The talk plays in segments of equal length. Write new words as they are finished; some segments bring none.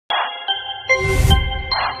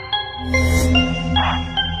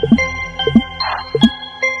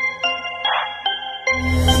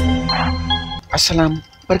Assalamu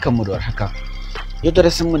barkanmu da warhaka. Yau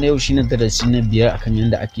darasinmu na yau shine darasi na 5 akan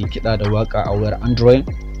yanda ake kiɗa da waka a wayar Android.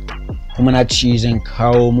 Kuma na ce zan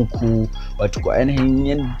kawo muku wato ainihin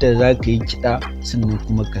yadda za ka yi kiɗa sannan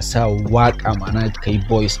kuma ka sa waka, ma'ana ka yi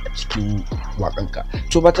voice a cikin waƙanka.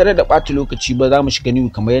 To ba tare da ɓata lokaci ba za mu shiga new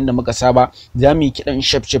kamar yadda muka saba. Za mu yi kiɗan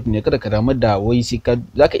shaf ne, kada ka damu da wai sai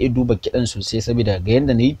za ka iya duba kiɗan sosai saboda ga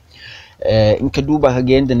yadda na yi. In ka duba ka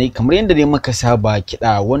ga yanda nayi kamar yanda dai muka saba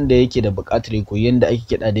kiɗa, wanda yake da buƙatar ya koyi yanda ake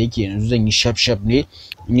kiɗa da yake yanzu zan yi shaf ne.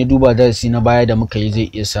 In ya duba darasi na baya da muka yi zai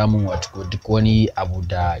iya samun wato duk wani abu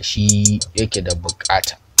da shi yake da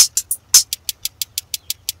buƙata.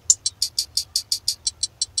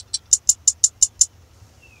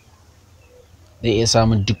 Zai iya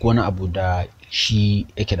samun duk wani abu da shi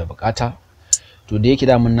yake da buƙata. To da yake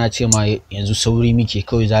damun na ce ma yanzu sauri muke,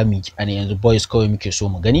 kawai za mu yi kiɗa ne yanzu, voice kawai muke so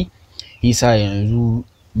mu gani. Isa yanzu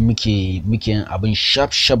muke yin abin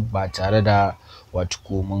shaf ba tare da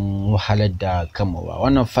wato mun wahalar da kanmu ba.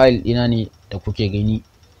 Wannan file ɗina ne da kuke gani,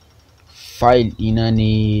 file ɗina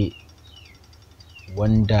ne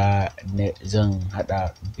wanda zan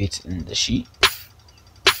haɗa beat ɗin da shi.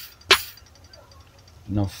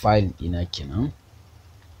 Wannan file ɗina kenan.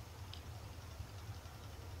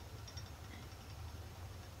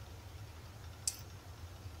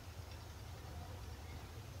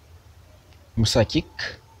 Musa kick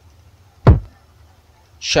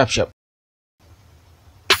shaf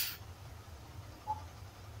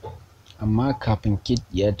amma kafin kit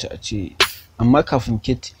ya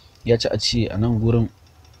ci a ce a nan gurin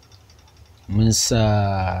mun sa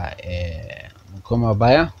mun koma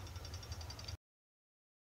baya.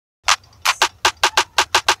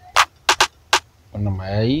 Wannan ma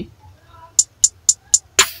yayi.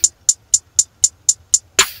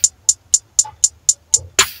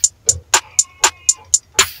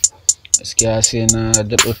 Gaskiya sai na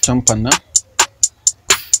daɗo tamfan nan.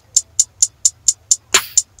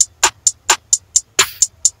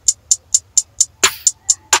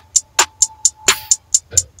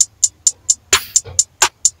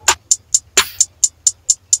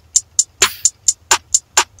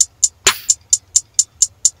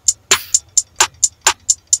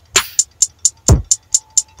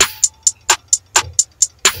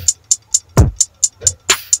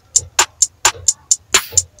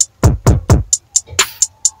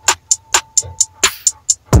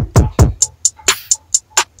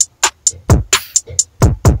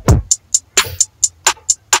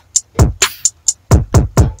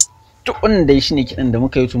 Wannan dai shine kiɗan da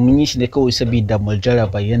muka yi, to mun yi shi ne kawai saboda mu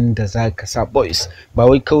jarraba yanda za ka sa voice, ba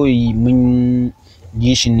wai kawai mun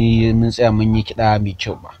yi shi ne mun tsaya mun yi kiɗa mai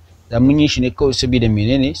kyau ba. Da mun yi shi ne kawai saboda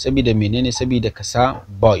menene saboda ka sa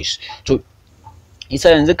voice. To isa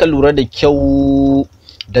yanzu ka lura da kyau,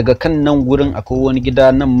 daga kan nan gurin akwai wani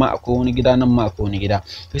gida, nan ma akwai wani gida, nan ma akwai wani gida.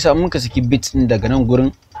 Isa mun ka saki beat din daga nan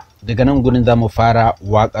gurin za mu fara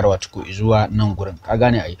waƙar wato zuwa nan gurin, ka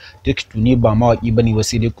gane ai. Duk tuni ba mawaki bane ba,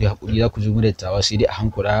 sai dai ku yi hakuri, za ku ji mu da tawa sai dai a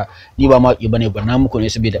hankura. Ni ba mawaki bane ba, na muku ne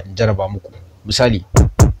saboda in jarraba muku. Misali,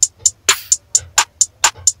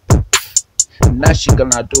 na shiga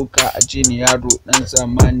na doka a ce ni yaro dan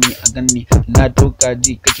zamani a ganni, na doka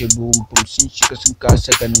ji kake bum sun shiga sun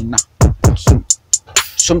kasa gani na.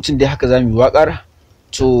 Something dai haka za mu yi waƙar.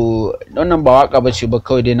 To wannan ba waƙa bace ba,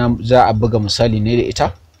 kawai dai za a buga misali ne da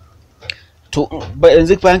ita. To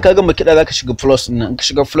yanzu bayan ka gama kiɗa zaka shiga plus ɗin nan. In ka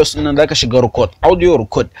shiga plus ɗin nan zaka shiga record, audio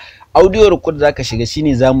record zaka shiga,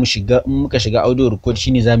 shine zamu shiga. In muka shiga audio record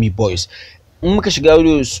shine zamu yi voice. In muka shiga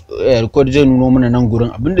audio record zai nuno mana nan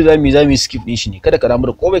gurin, abinda zamu yi skip din shi ne. Kada ka damu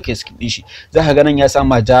da ko bai kai skip din shi, zaka ga nan ya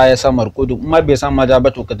sama ja, ya sama recording. In ma bai sama ja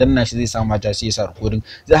ba to ka danna shi zai sama ja sai ya sa recording.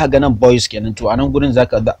 Zaka ga nan voice kenan. To a nan gurin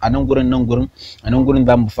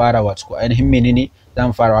zamu fara wato ainihin menene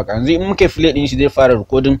zamu fara waka. Yanzu in muka play din shi zai fara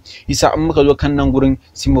recording. Isa in muka zo kan nan gurin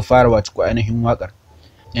sai mu fara wato ainihin wakar.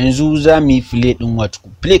 Yanzu za mu yi play din wato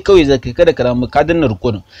play kawai zaka, kada ka damu ka danna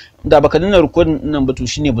recording. Da baka danna recording din nan ba to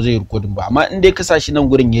shine ba zai recording ba, amma in dai ka sa shi nan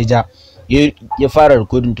gurin ya ja ya fara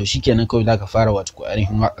recording to shikenan kawai zaka fara wato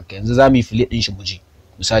ainihin wakar. Yanzu za mu yi play din shi mu ji.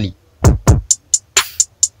 Misali,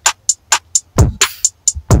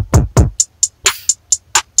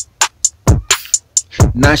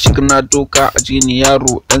 na shiga na doka a jini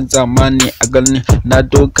yaro dan zamani a gani, na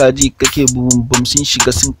doka ji kake bum sun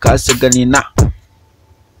shiga sun kasa gani na.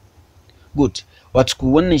 Good. Wato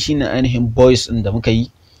wannan shine ainihin voice din da muka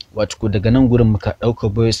yi. Wato daga nan gurin muka dauka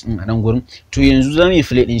voice din a nan gurin. To yanzu zamu yi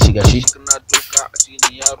play din shi gashi. Na doka a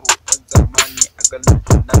jini yaro dan zamani a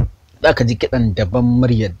gani, zaka ji kiɗan daban,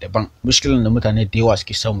 muryar daban. Mushkilan da mutane da yawa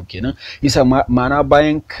suke samu kenan. Yasa ma'ana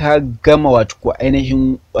bayan ka gama wato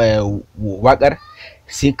ainihin waƙar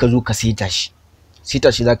sai ka zo ka saita shi.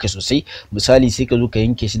 seta shi zaka sosai. Misali sai ka zo ka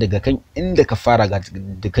yanke shi daga kan inda ka fara, da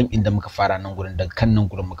kan inda muka fara nan gurin, daga kan nan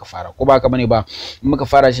gurin muka fara, ko ba haka bane ba? In muka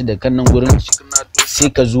fara shi daga kan nan gurin sai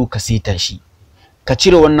ka zo ka seta shi, ka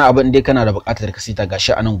cire wannan abin dai kana da buƙatar ka seta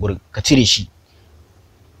gashi a nan gurin, ka cire shi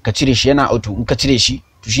yana auto. In ka cire shi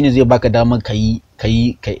to shine zai baka damar kai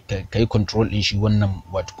control din shi wannan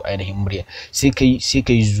wato ainihin murya. Sai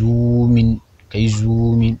kai zoom in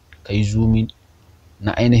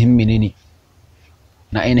na ainihin menene,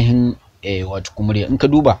 na ainihin wato murya. In ka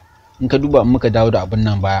duba in muka dawo da abin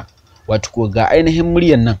nan baya, wato ko ga ainihin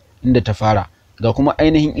muryar nan inda ta fara, ga kuma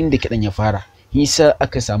ainihin inda kidan ya fara. Yasa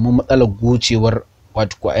aka samu matsalar gocewar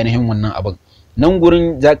wato ko ainihin wannan abin. Nan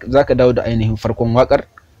gurin zaka dawo da ainihin farkon wakar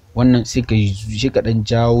wannan, sai ka dan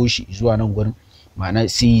jawo shi zuwa nan gurin, ma'ana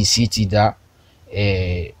sai city da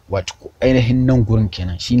wato ainihin nan gurin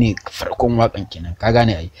kenan shine farkon wakan kenan, ka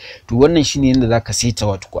gane ai? To wannan shine yanda zaka saita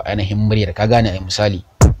wato ko ainihin muryar, ka gane ai? Misali,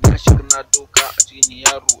 na shiga na doka a jini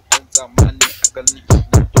yaro dan zamani a ganin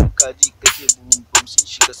na doka ji kake bum sun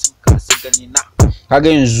shiga sun kasa gani na. Kaga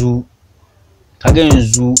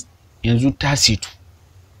yanzu ta setu,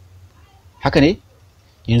 haka ne?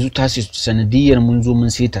 Yanzu ta setu sanadiyar mun zo mun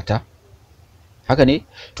saita ta, haka ne?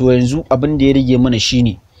 To yanzu abin da ya rage mana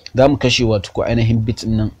shine za mu kashe wato ko ainihin bits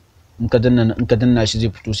din nan. In ka danna shi zai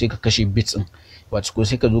fito, sai ka kashe bits din wato ko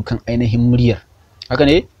sai ka zo kan ainihin muryar, haka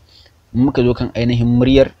ne? In muka zo kan ainihin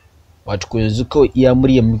muryar wato ko yanzu kawai iya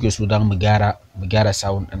muryar muke so da mu gyara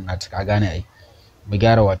sound din nata, ka gane ai? Mu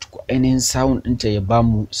gyara wato ko ainihin sound ɗinta ya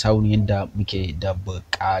bamu sound yanda muke da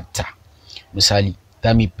bukata. Misali,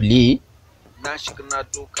 za mu play. Na shiga na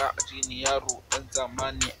doka a jini yaro dan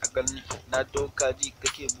zamani a gani na doka ji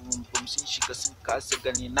kake bum sun shiga sun kasa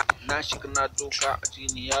gani na. Na shiga na doka a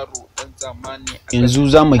jini yaro dan zamani a gani yanzu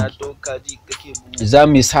na doka ji kake bum. Za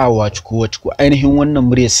mu sa wato ko ainihin wannan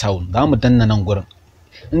muryar sound, za mu danna nan gurin.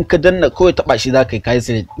 In ka danna kawai taba shi zaka kai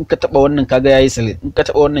select. In ka taba wannan kaga yayi select, in ka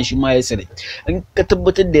taba wannan shi ma yayi select. In ka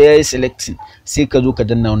tabbatar da yayi selecting, sai ka zo ka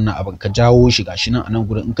danna wannan abin, ka jawo shi gashi nan a nan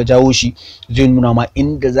gurin. In ka jawo shi zai nuna ma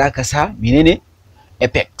inda zaka sa menene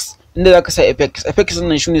effects. Inda zaka sa effects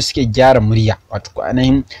nan shine suke gyara murya wato ko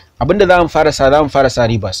ainihin abinda zamu fara sa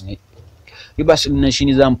reverb ne. Reverb din nan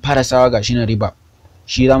shine zamu fara sawa gashi nan reverb.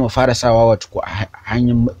 Shi zamu fara sawa wato ko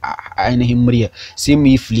ainihin murya. Sai mu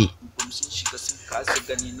yi play. Kasa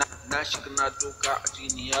gani na shiga na doka a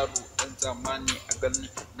jini yaro dan zamani a gani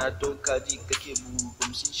na doka ji kake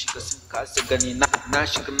bum sun shiga sun kasa gani na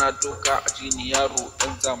shiga na doka a jini yaro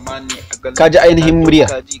dan zamani a gani. Kaji ainihin murya,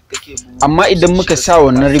 amma idan muka sa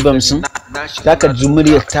wannan rhythm sun zaka ji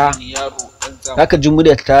muryar ta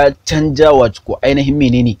canja wato ko ainihin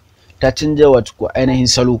menene, ta canja wato ko ainihin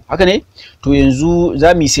salo, haka ne? To yanzu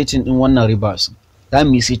za mu yi setting din wannan rhythm, za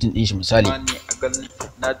mu yi setting din shi. Misali,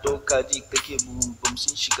 na doka ji kake bum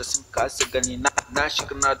sun shiga sun kasa gani na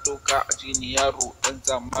shiga na doka a jini yaro dan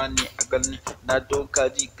zamani a gani na doka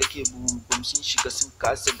ji kake bum sun shiga sun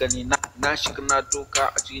kasa gani na shiga na doka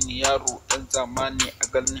a jini yaro dan zamani a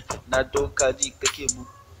gani na doka ji kake bum.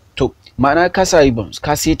 To ma'ana ka sa ribbons,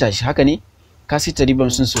 ka seta shi, haka ne? Ka seta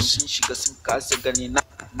ribbons sun shiga sun kasa gani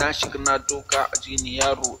na shiga na doka a jini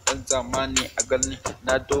yaro dan zamani a gani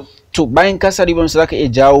na doka. To bayan ka sa ribbons zaka iya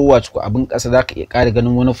jawo wato abin kasa, zaka iya ƙara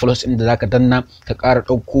ganin wani plus din da zaka danna ka ƙara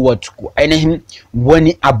ɗauko wato ainihin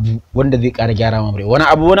wani abu wanda zai ƙara gyara ma murya. Wani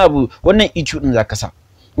abu wannan EQ din zaka sa.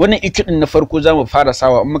 Wannan EQ din na farko zamu fara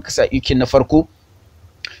sawa. In muka sa EQ na farko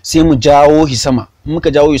sai mu jawo shi sama. In muka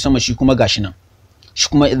jawo shi sama shi kuma gashi nan. Shi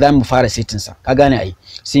kuma zamu fara setting sa. Ka gane ai?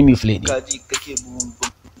 Sai mu play din.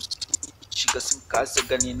 Shiga sun kasa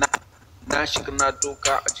gani na shiga na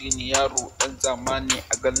doka a jini yaro dan zamani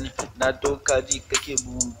a gani na doka ji kake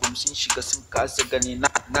bum sun shiga sun kasa gani na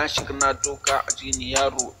shiga na doka a jini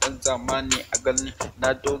yaro dan zamani a gani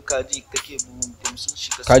na doka ji kake bum sun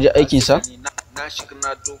shiga. Kaji aikin sa? Na shiga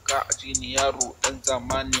na doka a jini yaro dan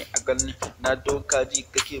zamani a gani na doka ji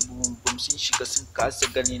kake bum sun shiga sun kasa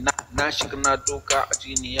gani na shiga na doka a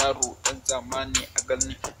jini yaro dan zamani a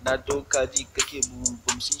gani na doka ji kake bum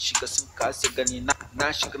sun shiga sun kasa gani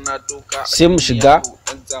na shiga na doka. Sai mu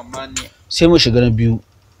shiga na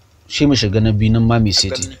biyu, nan ma mai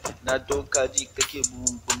seti. Na doka ji kake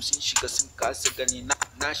bum sun shiga sun kasa gani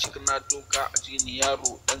na shiga na doka a jini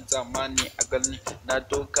yaro dan zamani a gani na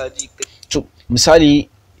doka ji. To misali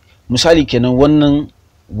kenan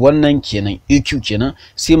wannan kenan EQ kenan.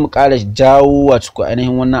 Sai mu ƙara jawo wato ko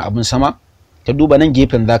ainihin wannan abin sama. Ka duba nan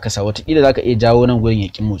gefen zaka sa, wata kila zaka iya jawo nan gurin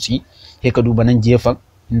yakin motsi. Sai ka duba nan gefen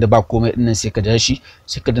inda ba komai dinnan sai ka ja shi,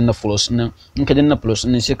 sai ka danna plus din. In ka danna plus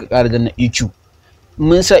din sai ka ƙara danna EQ.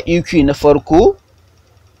 Mun sa EQ na farko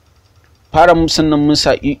fara sannan mun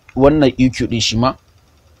sa wannan EQ din shi ma,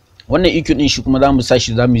 wannan EQ din shi kuma zamu sa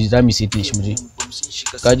shi zamu setting shi muje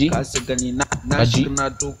kaji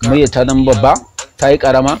mai ta dan babba ta yi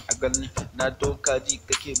karama na doka ji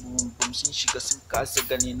kake bum sun shiga sun kasa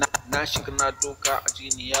gani na shiga na doka a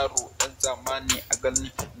jini yaro dan zamani a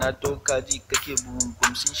gani na doka ji kake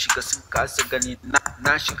bum sun shiga sun kasa gani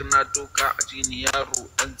na shiga na doka a jini yaro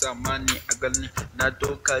dan zamani a gani na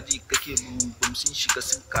doka ji kake bum sun shiga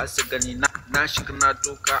sun kasa gani na shiga na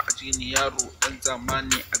doka a jini yaro dan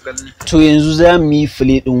zamani a gani. To yanzu za mu yi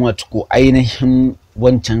file din wato ko ainihin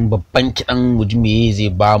wancan babban kidan mu ji meye zai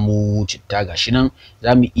ba mu citta gashi nan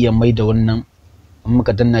za mu iya mai da wannan in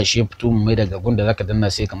muka danna shi ya fito mu mai daga gunda zaka danna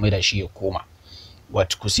sai ka mai da shi ya koma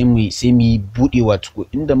wato ko sai mu bude wato ko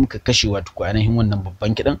inda muka kashe wato ko ainihin wannan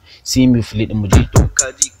babban kidan sai mu file din mu je doka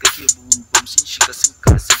ji kake bum sun shiga sun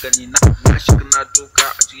kasa gani na shiga na doka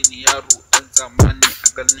a jini yaro dan zamani a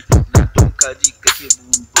gani na doka ji kake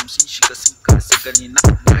bum sun shiga sun kasa gani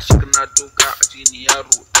na shiga na doka a jini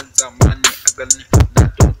yaro dan zamani a gani na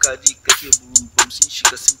doka ji kake bum sun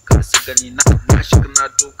shiga sun kasa gani na shiga na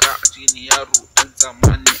doka a jini yaro dan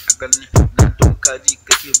zamani a gani na doka ji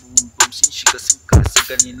kake bum sun shiga sun kasa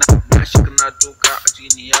gani na shiga na doka a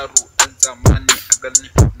jini yaro dan zamani a gani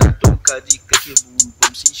na doka ji kake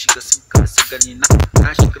bum sun shiga sun kasa gani na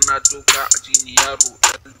shiga na doka a jini yaro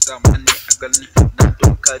dan zamani a gani na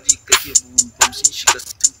doka ji kake bum sun shiga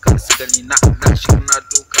sun kasa gani na shiga na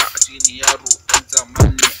doka a jini yaro dan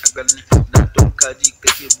zamani a gani na doka ji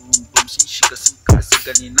kake bum sun shiga sun kasa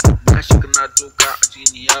gani na shiga na doka a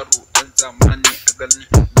jini yaro dan zamani a gani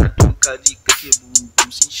na doka ji kake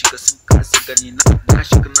bum sun shiga sun kasa gani na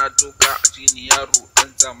shiga na doka a jini yaro dan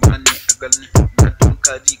zamani a gani na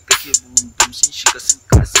doka ji kake bum sun shiga sun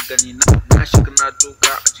kasa gani na shiga na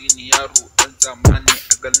doka a jini yaro dan zamani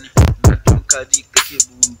a gani na doka ji kake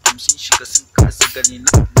bum sun shiga sun kasa gani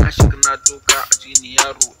na shiga na doka a jini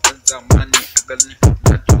yaro dan zamani a gani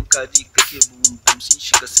na doka ji kake bum sun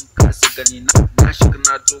shiga sun kasa gani na shiga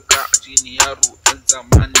na doka a jini yaro dan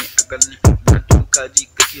zamani a gani na doka ji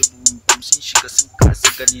kake bum sun shiga sun kasa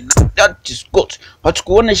gani that is good. Wato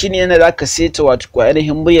ko wannan shine yana zaka seta wato ko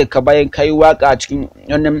ainihin muryar ka bayan kai waka a cikin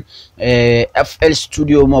wannan FL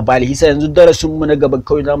Studio Mobile. Hisa yanzu darasin mu na gaba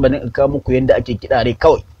kawai zamu dinga muku yanda ake kidare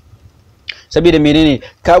kawai. Saboda menene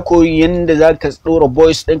ka koyi yanda zaka dora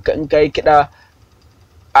voice ɗinka in kai kida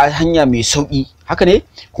a hanya mai sauki haka ne,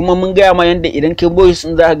 kuma mun gaya ma yanda idan kai voice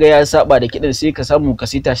din zaka ga ya saba da kidan sai ka samu ka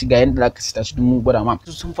sita shi ga yanda zaka sita shi mun gwada ma.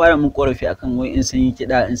 Sun fara mun korafi akan wai in sun yi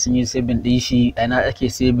kida in sun yi saving din shi ina ake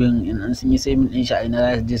saving, in sun yi saving din shi a ina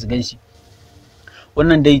za su je su ganshi.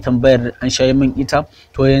 Wannan dai tambayar an shayi min ita,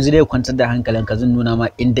 to yanzu dai kwantar da hankalinka zan nuna ma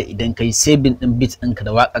inda idan kai saving din beat ɗinka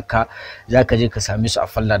da waƙarka zaka je ka same su a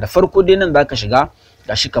falla. Da farko dai nan zaka shiga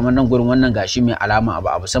gashi kamar nan gurin wannan gashi mai alama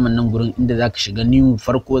abu saman nan gurin inda zaka shiga new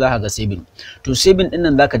farko zaka ga saving. To saving din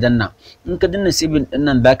nan zaka danna, in ka danna saving din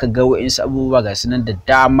nan zaka ga wa'insu abubuwa gasu nan da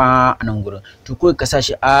dama a nan gurin. To kawai ka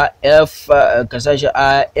sashi ka sashi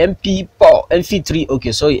a MP3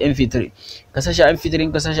 okay sorry MP3 ka sashi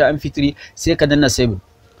MP3 sai ka danna saving.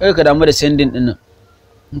 Kai ka damu da sending din nan,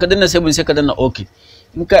 in ka danna saving sai ka danna okay.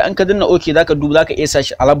 In ka danna okay zaka duba zaka iya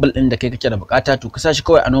sashi a level din da kai kake da bukata, to ka sashi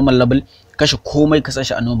kawai a normal level, kashe komai ka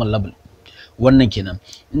sashi a normal level. Wannan kenan.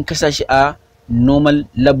 In ka sashi a normal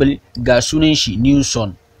level ga sunan shi new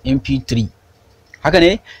song MP3 haka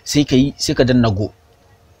ne, sai ka danna go.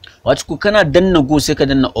 Wato ko kana danna go sai ka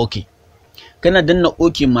danna okay. Kana danna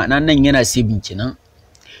okay ma'ana nan yana saving kenan.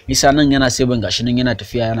 Isa nan yana saving gashi nan yana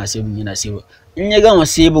tafiya yana saving. In ya gama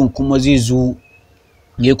saving kuma zai zo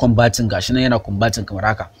yayi combating gashi nan yana combating kamar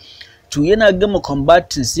haka. To yana gama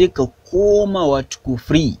combating sai ka koma wato ko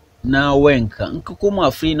free na wayanka. In ka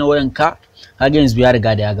koma free na wayanka har yanzu ya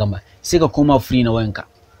riga da ya gama, sai ka koma free na wayanka.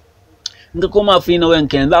 In ka koma free na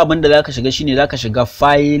wayanka yanzu abinda zaka shiga shine zaka shiga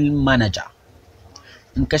file manager.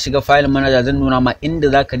 In ka shiga file manager zan nuna ma inda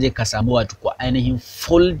zaka je ka samu wato ko ainihin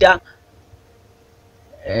folder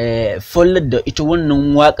da ita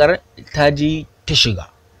wannan wakar ta je ta shiga.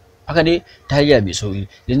 Haka ne ta hanya mai sauki.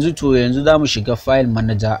 Yanzu zamu shiga file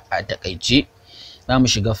manager a takaice. Zamu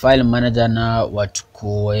shiga file manager na wato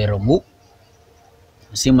ko wayar mu.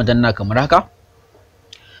 Sai mu danna kamar haka.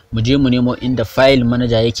 Mu je mu nemo inda file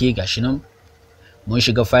manager yake gashi nan. Mun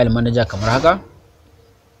shiga file manager kamar haka.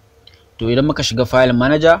 To idan muka shiga file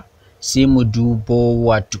manager sai mu dubo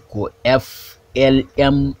wato ko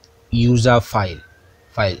FLM user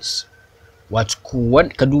files. Wato ko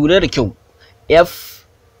ka dura da kyau FLM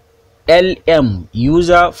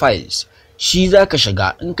user files shi zaka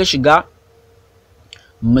shiga. In ka shiga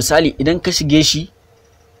misali idan ka shige shi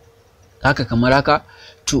haka kamar haka,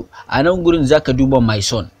 To a nan gurin zaka duba my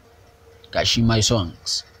son, gashi my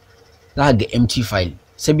songs, za ga empty file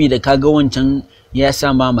saboda kaga wancan ya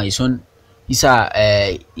sama my son isa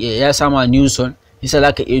ya sama new son, isa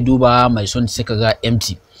zaka iya duba my son sai ka ga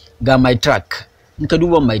empty. Ga my track, in ka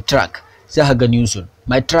duba my track sai ka ga new son.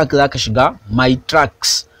 My track zaka shiga my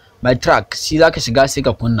tracks, my track shi zaka shiga sai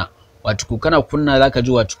ka kunna, wato ko kana kunna zaka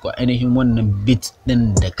ji wato ko ainihin wannan beat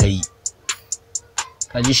din da kai,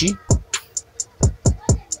 ka ji shi.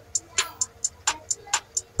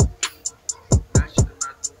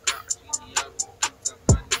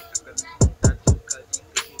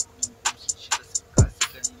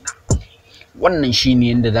 Wannan shine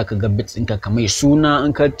yanda zaka ga beats ɗinka ka mai suna,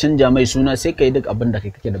 in ka canja mai suna sai ka yi duk abin da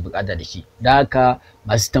kai kake da bukata da shi. Da haka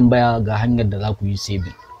masu tambaya ga hanyar da za ku yi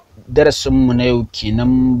saving. Darasin mu na yau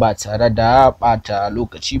kenan ba tare da bata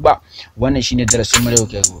lokaci ba. Wannan shine darasin mu na yau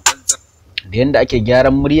kenan. Da yanda ake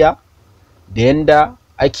gyaran murya, da yanda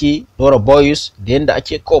ake dora voice, da yanda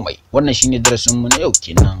ake komai. Wannan shine darasin mu na yau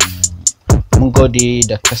kenan. Mun gode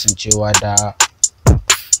da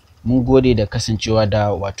kasancewa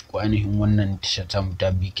da wato ainihin wannan tashar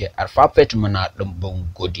ta BKR Perfect, muna dimbin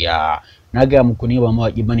godiya. Na ga muku ne ba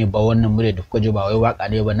mawaki bane ba, wannan murya da kuka ji ba wai waka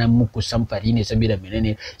ne ba, nan muku samfari ne saboda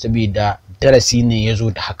menene, saboda darasi ne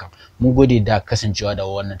yazo da hakan. Mun gode da kasancewa da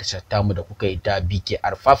wannan tashar tamu da kuka yi ta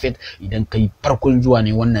BKR Perfect. Idan kai farkon zuwa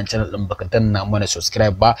ne wannan channel din baka danna mana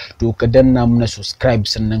subscribe ba, to ka danna mana subscribe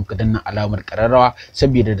sannan ka danna alamar kararrawa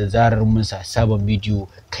saboda da zarar mun sa sabon bidiyo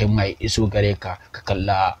kai mai iso gare ka ka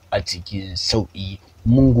kalla a cikin sauki.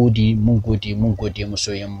 Mun gode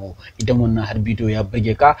masoyan mu. Idan wannan har bidiyo ya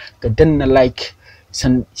burge ka, ka danna like,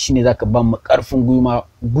 san shine zaka ba mu karfin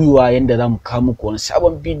gwiwa yanda zamu kawo muku wani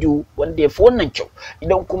sabon bidiyo wanda yafi wannan kyau.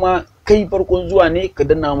 Idan kuma kai farkon zuwa ne, ka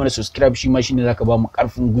danna mana subscribe, shi ma shine zaka ba mu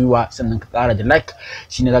karfin gwiwa, sannan ka kara da like,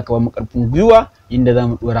 shine zaka ba mu karfin gwiwa yanda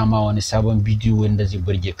zamu dora ma wani sabon bidiyo wanda zai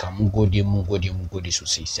burge ka. Mun gode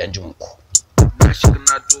sosai, sai an ji muku. Na shiga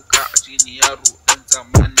na doka a jini yaro dan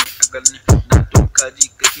zamani a gani, na doka ji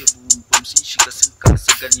kake bum sun shiga sun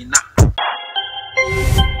kasa gani na.